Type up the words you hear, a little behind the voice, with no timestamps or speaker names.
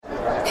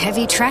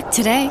Heavy track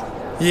today.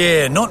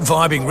 Yeah, not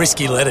vibing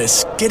risky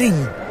lettuce.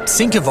 Getting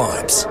sinker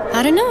vibes.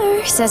 I don't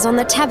know. Says on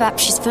the Tab app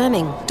she's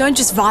firming. Don't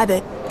just vibe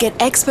it. Get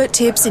expert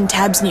tips in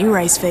Tab's new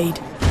race feed.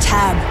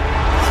 Tab.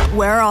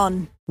 We're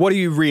on. What are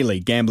you really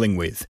gambling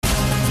with?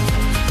 Placing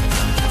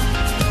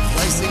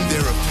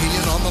their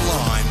opinion on the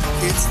line,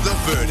 it's the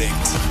verdict.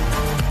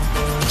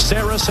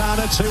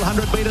 Serasana,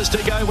 200 metres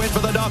to go, went for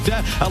the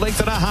doctor. A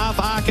length and a half,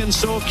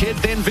 Arkansas Kid,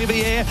 then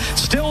Vivier.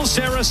 Still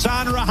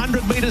Serasana,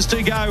 100 metres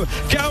to go.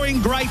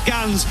 Going great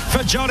guns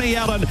for Johnny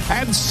Allen.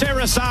 And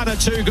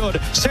Serasana too good.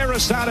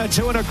 Serasana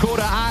 2 1/4,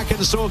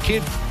 Arkansas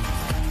Kid.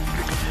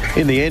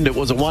 In the end, it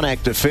was a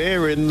one-act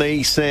affair in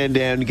the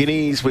Sandown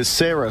Guineas with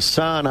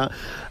Serasana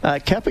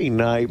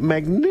capping a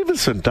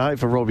magnificent day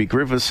for Robbie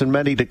Griffiths and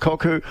Mathew de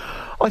Kock, who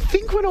I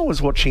think when I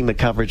was watching the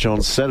coverage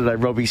on Saturday,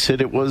 Robbie said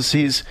it was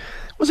his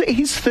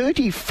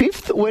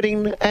 35th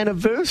wedding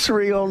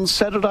anniversary on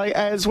Saturday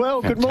as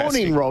well. Fantastic. Good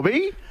morning,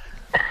 Robbie.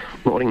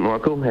 Morning,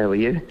 Michael. How are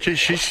you?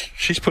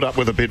 She's put up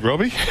with a bit,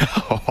 Robbie.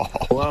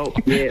 Well,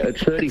 yeah,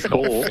 it's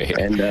 34,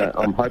 and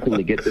I'm hoping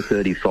to get to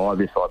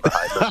 35 if I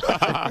behave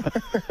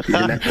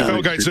myself.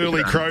 Felgate's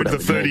early crowed the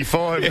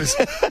 35. There's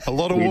a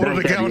lot of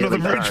water to go under the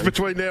bridge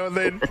between now and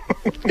then.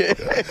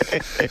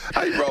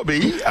 Hey,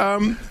 Robbie,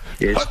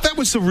 yes. That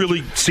was a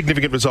really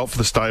significant result for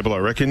the stable, I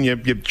reckon. Your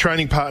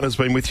training partner's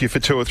been with you for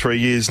 2 or 3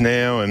 years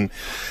now, and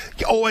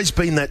you've always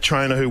been that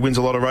trainer who wins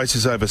a lot of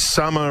races over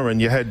summer,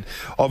 and you had,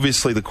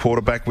 obviously, the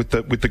quarterback with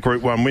the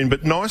Group 1 win.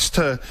 But nice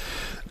to...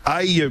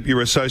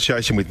 your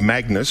association with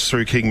Magnus,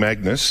 through King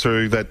Magnus,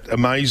 through that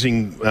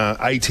amazing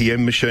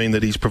ATM machine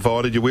that he's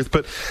provided you with,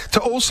 but to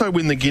also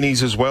win the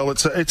Guineas as well.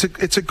 It's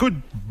a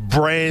good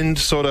brand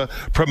sort of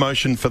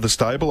promotion for the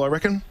stable, I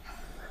reckon.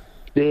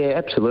 Yeah,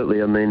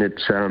 absolutely. I mean,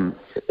 it's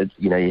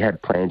you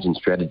have plans and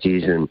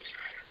strategies, and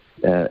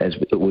as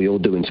we all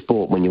do in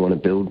sport, when you want to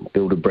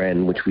build a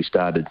brand, which we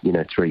started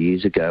 3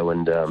 years ago,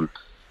 and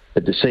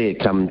but to see it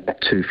come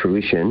to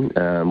fruition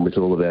with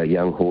all of our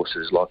young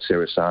horses like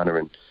Serasana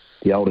and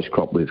the oldest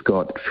crop we've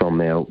got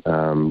from our,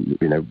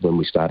 when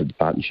we started the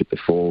partnership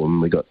before,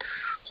 and we got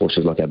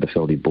horses like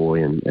Aberfeldy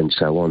Boy and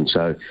so on.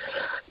 So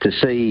to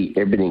see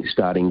everything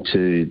starting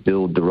to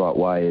build the right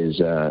way has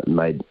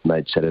made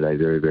Saturday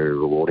very, very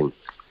rewarding.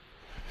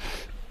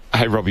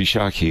 Hey, Robbie,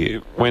 Shark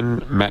here.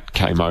 When Matt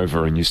came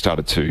over and you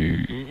started to,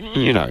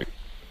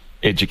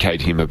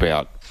 educate him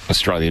about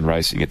Australian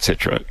racing,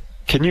 etc.,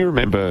 can you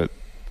remember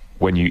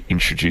when you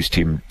introduced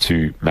him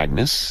to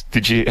Magnus?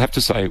 Did you have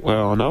to say,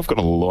 well, I know I've got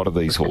a lot of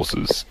these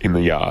horses in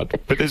the yard,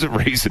 but there's a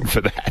reason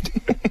for that?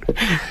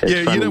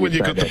 Yeah, when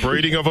you got the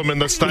breeding of them in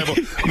the stable.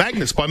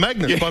 Magnus.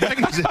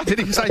 Did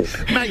he say,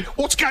 mate,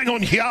 what's going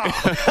on here?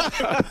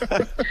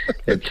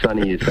 It's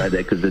funny you say that,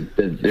 because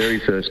the very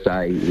first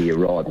day he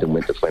arrived and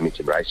went to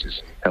Flemington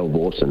Races, Hal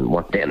Lawson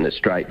won down the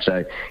straight.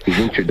 So his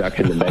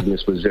introduction to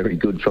Magnus was very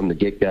good from the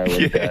get-go.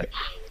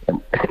 And,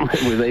 and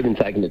we've even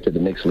taken it to the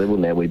next level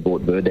now. We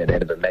bought Burdett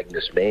out of a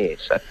Magnus mare.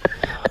 So.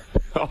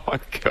 Oh, my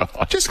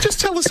God.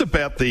 Just tell us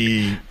about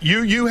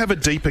you have a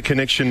deeper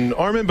connection.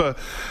 I remember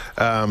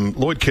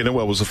Lloyd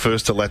Kennewell was the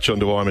first to latch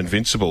onto I'm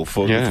Invincible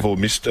for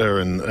Mister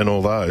and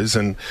all those.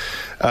 And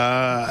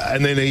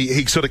then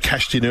he sort of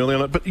cashed in early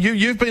on it. But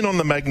you've been on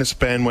the Magnus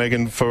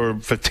bandwagon for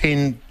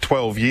 10,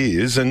 12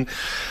 years, and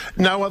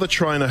no other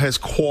trainer has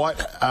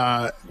quite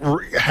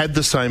had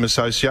the same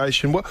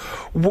association.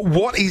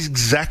 What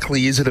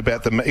exactly is it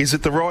about them? Is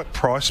it the right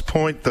price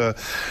point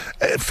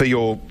for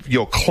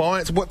your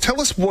clients? Tell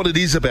us what it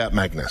is about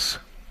Magnus.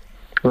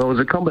 Well, it was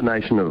a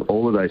combination of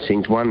all of those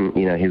things. One,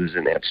 he was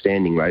an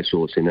outstanding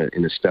racehorse in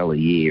a stellar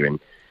year, and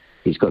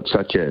he's got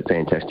such a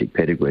fantastic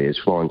pedigree. As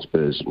Flying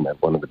Spurs,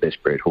 one of the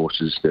best bred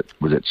horses that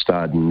was at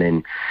stud, and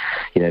then,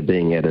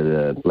 being out of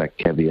the Black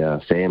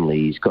Caviar family,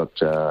 he's got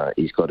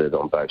it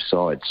on both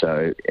sides.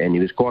 So, and he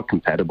was quite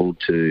compatible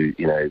to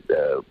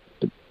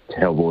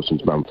Hal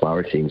Lawson's mum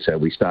Flourishing. So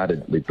we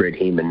bred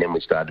him, and then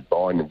we started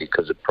buying them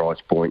because of price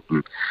point,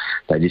 and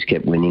they just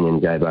kept winning and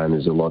gave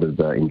owners a lot of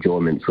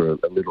enjoyment for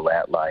a little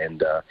outlay,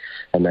 and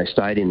they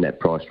stayed in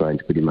that price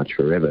range pretty much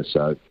forever.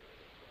 So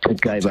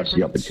it gave us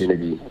the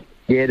opportunity.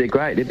 Yeah, they're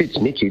great. They're a bit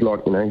snitchy,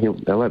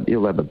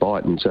 he'll have a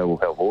bite, and so will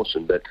Hal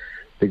Lawson, but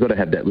they've got to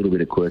have that little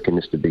bit of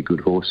quirkiness to be good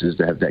horses,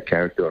 to have that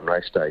character on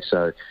race day.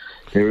 So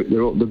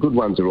the good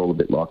ones are all a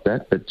bit like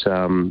that, but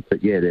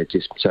yeah, they're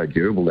just so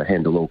durable to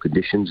handle all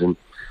conditions, and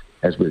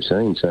as we've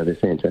seen, so they're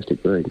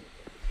fantastic breed.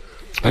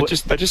 They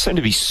just seem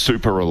to be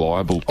super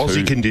reliable too.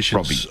 Aussie conditions,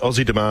 Robbie.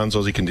 Aussie demands,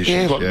 Aussie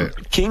conditions. Yeah,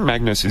 King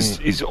Magnus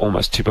is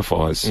almost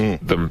typifies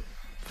them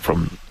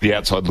from the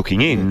outside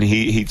looking in.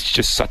 He's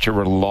just such a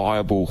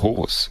reliable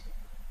horse.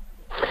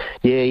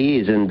 Yeah, he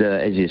is, and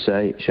as you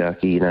say,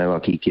 Sharky,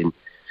 he can,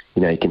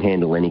 he can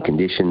handle any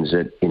conditions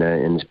that,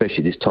 and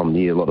especially this time of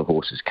year, a lot of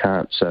horses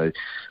can't. So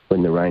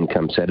when the rain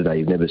comes Saturday,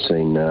 you've never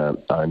seen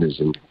owners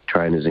and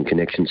trainers and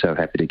connections so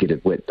happy to get a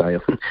wet day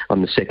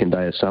on the second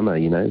day of summer,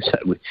 So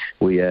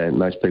we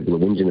most people are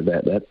whinging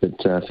about that,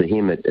 but for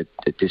him, it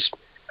just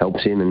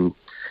helps him, and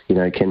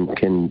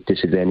can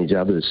disadvantage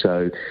others.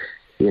 So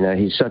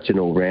he's such an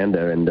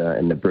all-rounder, and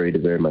the breed are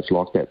very much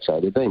like that. So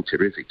they've been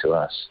terrific to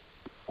us.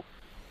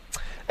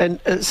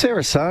 And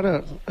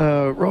Serasana,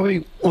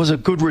 Robbie, was a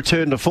good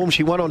return to form.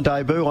 She won on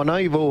debut. I know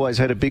you've always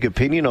had a big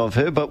opinion of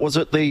her, but was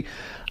it the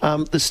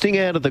sting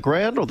out of the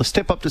ground or the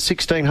step up to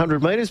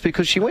 1,600 metres?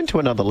 Because she went to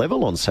another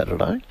level on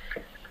Saturday.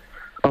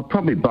 Oh,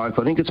 probably both.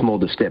 I think it's more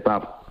the step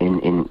up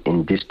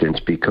in distance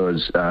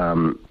because,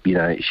 I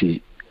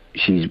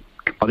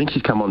think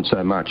she's come on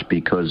so much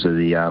because of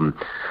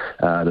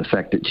the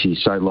fact that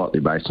she's so lightly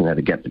raced and had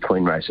a gap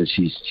between races.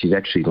 She's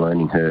actually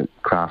learning her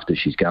craft as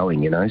she's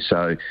going,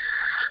 So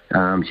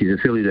she's a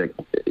filly that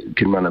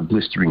can run a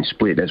blistering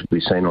split, as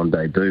we've seen on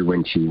debut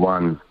when she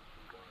won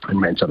and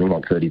ran something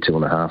like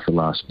 32.5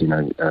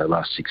 the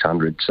last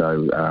 600.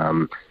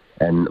 So.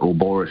 And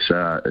Ouroboros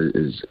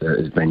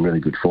has been really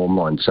good form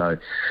line. So,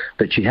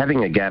 but she's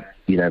having a gap,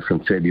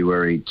 from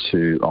February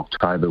to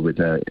October with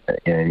an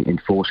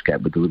enforced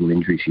gap with the little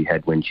injury she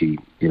had when she,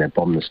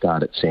 bombed the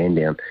start at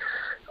Sandown.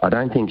 I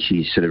don't think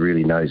she sort of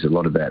really knows a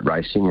lot about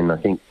racing, and I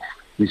think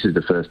this is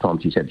the first time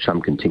she's had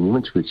some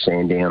continuance with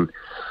Sandown,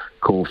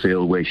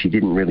 Caulfield, where she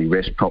didn't really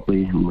rest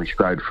properly and we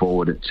strode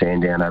forward at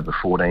Sandown over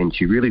 14.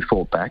 She really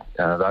fought back.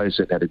 Those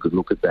that had a good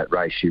look at that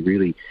race, she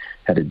really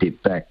had a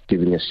dip back,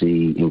 giving us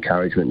the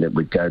encouragement that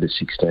we'd go to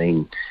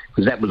 16,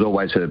 because that was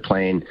always her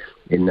plan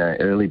in the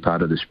early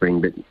part of the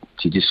spring, but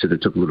she just sort of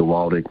took a little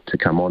while to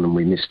come on, and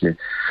we missed the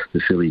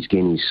fillies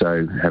guineas.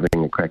 So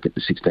having a crack at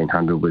the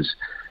 1,600 was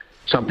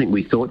something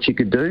we thought she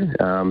could do,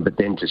 but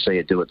then to see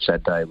her do it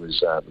Saturday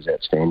was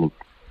outstanding.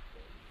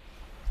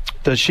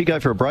 Does she go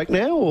for a break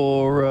now,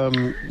 or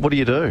what do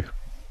you do?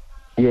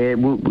 Yeah,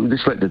 we'll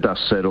just let the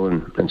dust settle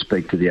and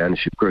speak to the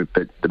ownership group.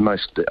 But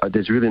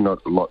there's really not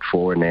a lot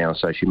for her now,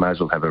 so she may as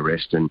well have a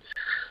rest. And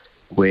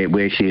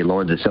where she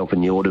aligns herself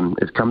in the autumn,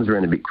 it comes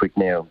around a bit quick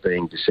now,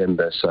 being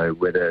December. So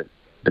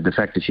but the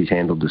fact that she's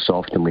handled the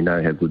soft, and we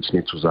know how good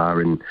schnitzels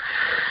are in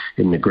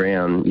the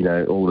ground,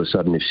 all of a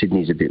sudden if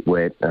Sydney's a bit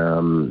wet,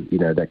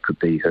 that could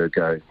be her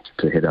go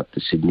to head up to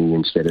Sydney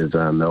instead of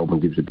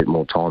Melbourne. Gives a bit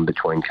more time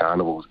between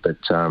carnivals. But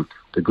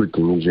the good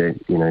thing is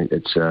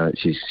that,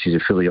 she's a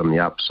filly on the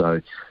up,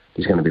 so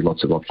there's going to be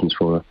lots of options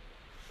for her.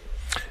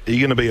 Are you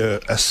going to be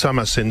a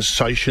summer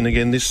sensation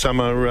again this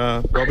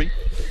summer, Robbie?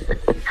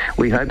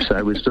 We hope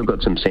so. We've still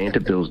got some Santa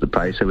bills to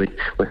pay, so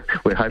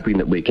we're hoping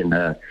that we can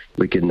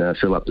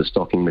fill up the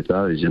stocking with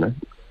those.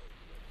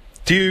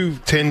 Do you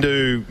tend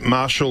to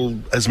marshal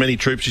as many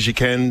troops as you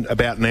can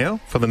about now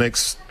for the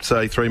next,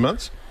 say, 3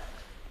 months?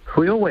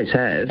 We always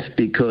have,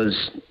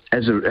 because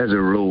as a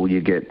rule,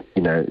 you get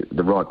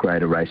the right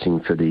grade of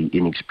racing for the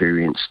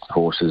inexperienced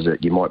horses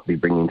that you might be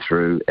bringing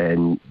through,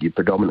 and you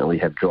predominantly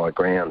have dry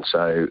ground,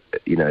 so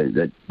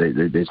that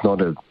there's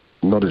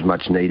not as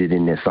much needed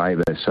in their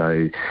favour,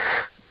 so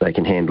they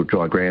can handle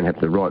dry ground,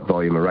 have the right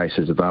volume of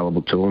races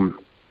available to them,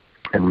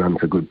 and run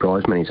for good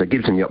prize money. So it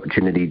gives them the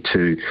opportunity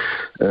to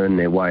earn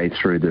their way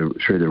through the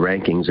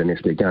rankings, and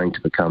if they're going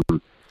to become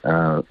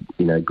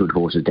good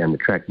horses down the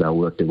track, they'll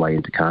work their way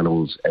into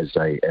carnivals as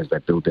they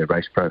build their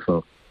race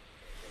profile.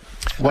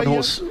 One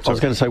horse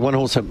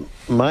that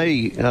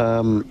may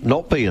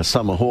not be a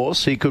summer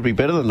horse, he could be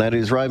better than that,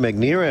 is Ray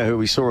Magnier, who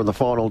we saw on the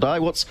final day.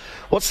 What's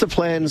the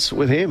plans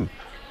with him?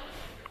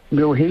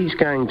 Well, he's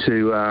going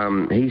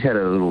to. He's had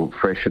a little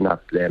freshen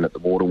up down at the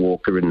Water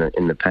Walker in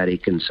the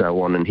paddock and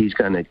so on, and he's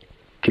going to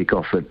kick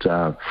off at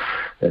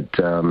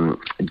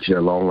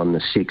Geelong on the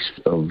 6th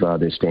of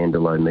their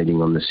standalone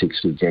meeting on the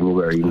 6th of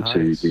January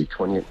into the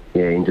 20th.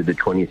 Yeah, into the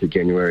 20th of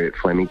January at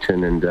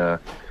Flemington,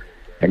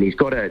 and he's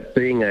got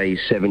being a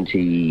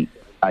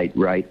 78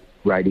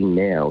 rating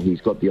now. He's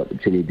got the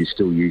opportunity to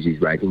still use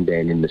his rating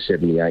band in the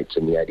 78s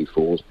and the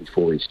 84s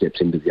before he steps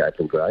into the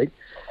open grade.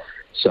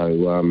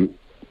 So.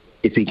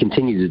 If he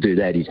continues to do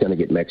that, he's going to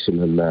get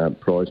maximum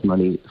prize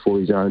money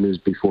for his owners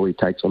before he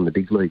takes on the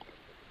big league.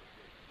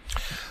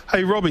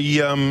 Hey,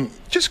 Robbie,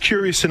 just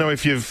curious to know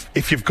if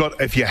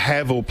you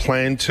have or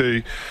plan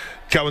to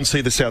go and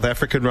see the South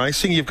African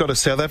racing. You've got a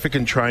South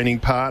African training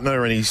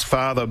partner, and his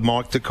father,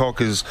 Mike de Kock,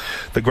 is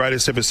the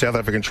greatest ever South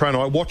African trainer.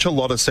 I watch a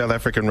lot of South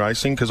African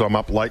racing because I'm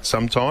up late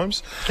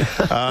sometimes.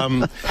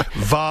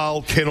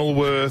 Vaal,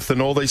 Kenilworth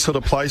and all these sort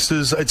of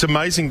places. It's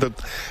amazing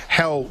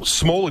how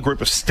small a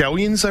group of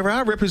stallions there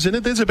are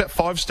represented. There's about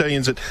 5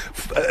 stallions that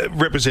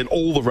represent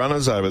all the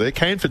runners over there.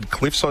 Canford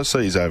Cliffs I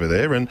see is over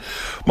there. And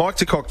Mike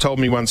de Kock told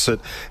me once that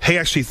he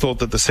actually thought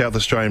that the South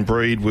Australian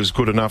breed was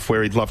good enough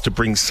where he'd love to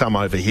bring some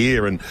over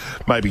here, and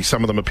maybe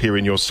some of them appear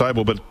in your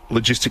stable, but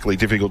logistically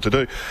difficult to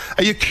do.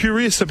 Are you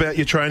curious about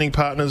your training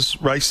partner's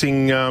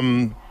racing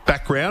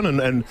background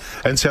and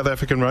South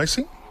African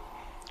racing?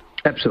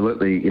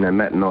 Absolutely.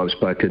 Matt and I have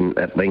spoken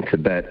at length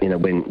about,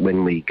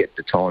 when we get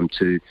the time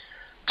to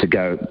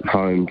go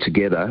home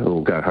together,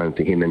 or go home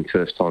for him and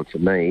first time for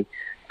me,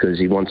 because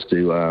he wants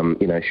to,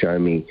 show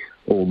me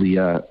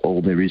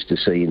all there is to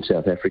see in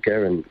South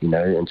Africa, and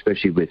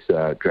especially with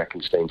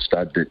Drakenstein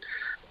Stud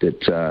that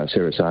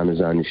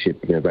Serasana's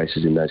ownership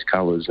races in those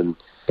colours, and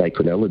they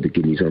could ella the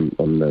guineas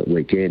on the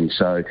weekend.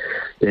 So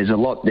there's a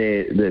lot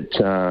there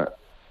that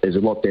there's a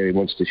lot there he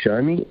wants to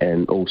show me,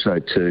 and also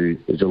too,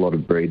 there's a lot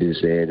of breeders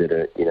there that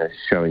are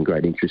showing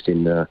great interest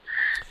in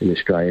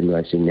Australian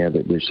racing now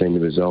that we've seen the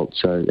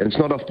results. So, and it's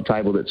not off the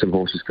table that some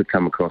horses could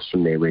come across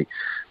from there. We've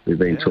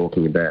been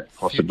talking about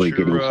possibly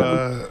getting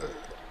some.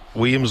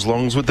 Williams,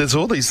 Longswood, there's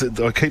all these,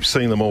 I keep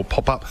seeing them all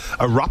pop up.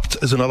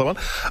 Erupt is another one.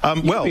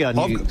 You'll be our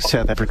new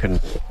South African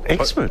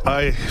expert.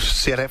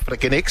 South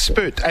African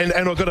expert. And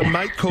I've got a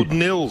mate called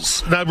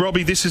Nils. No,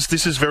 Robbie, this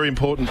is very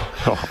important.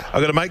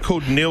 I've got a mate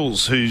called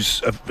Nils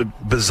who's a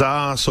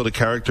bizarre sort of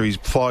character. He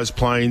flies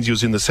planes. He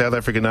was in the South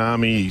African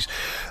Army. He's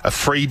a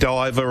free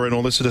diver and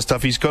all this sort of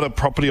stuff. He's got a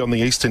property on the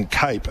Eastern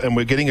Cape, and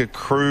we're getting a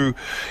crew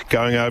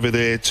going over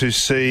there to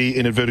see,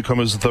 in inverted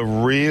commas, the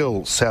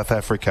real South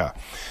Africa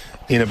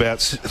in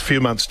about a few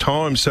months'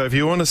 time. So if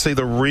you want to see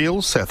the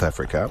real South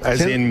Africa,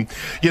 the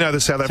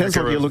South Africa... Sounds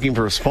like you're looking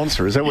for a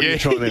sponsor. Is that what you're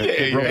trying to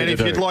get Robbie and to if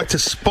do? you'd like to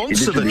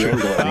sponsor the trip...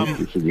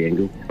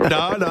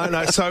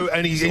 No. So,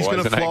 and he's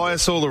going to fly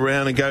us all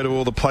around and go to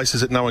all the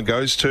places that no one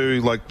goes to,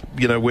 like,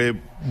 where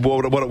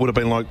what it would have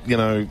been like,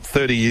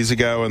 30 years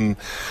ago, and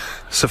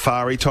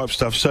safari type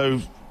stuff.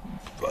 So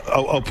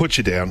I'll put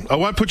you down. I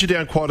won't put you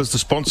down quite as the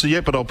sponsor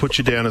yet, but I'll put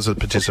you down as a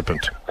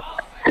participant.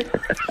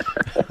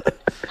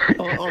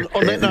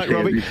 On that note,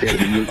 Robbie...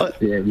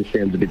 this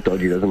sounds a bit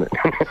dodgy, doesn't it?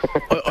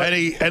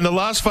 and the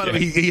last photo,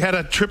 he had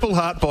a triple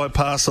heart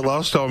bypass the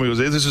last time he was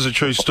there. This is a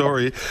true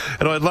story.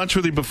 And I had lunch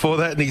with him before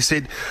that, and he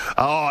said,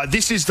 I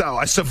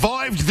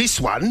survived this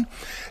one.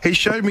 He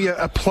showed me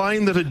a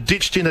plane that had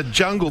ditched in a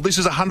jungle. This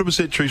is a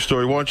 100% true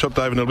story. Wine Shop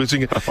David and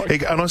listening.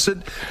 And I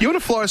said, you want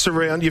to fly us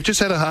around? You've just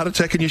had a heart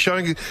attack, and you're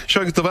showing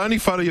the only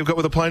photo you've got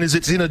with a plane is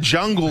it's in a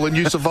jungle, and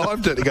you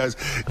survived it. He goes,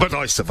 but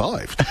I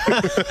survived.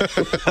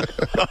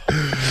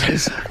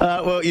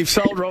 Well, you've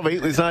sold Robbie.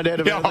 There's no doubt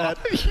about that.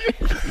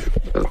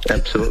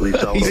 Absolutely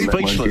sold. He's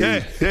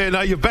speechless.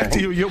 No, you're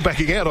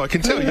backing out. I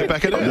can tell you're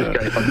backing out.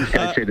 I'm just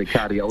going to see the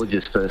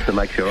cardiologist first to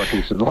make sure I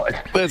can survive.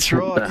 That's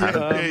right.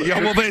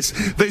 Well,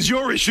 there's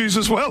your issues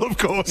as well, of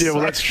course. Yeah,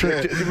 well, that's true.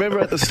 Yeah. Remember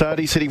at the start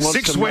he said he wants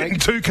 6 went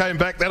and 2 came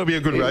back. That'll be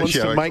a good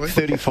ratio. He wants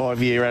to make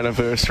 35-year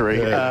anniversary.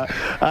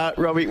 Yeah.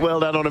 Robbie, well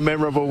done on a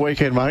memorable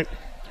weekend, mate.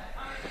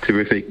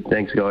 Terrific.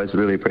 Thanks, guys.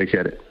 Really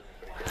appreciate it.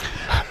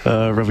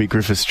 Robbie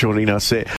Griffiths joining us there.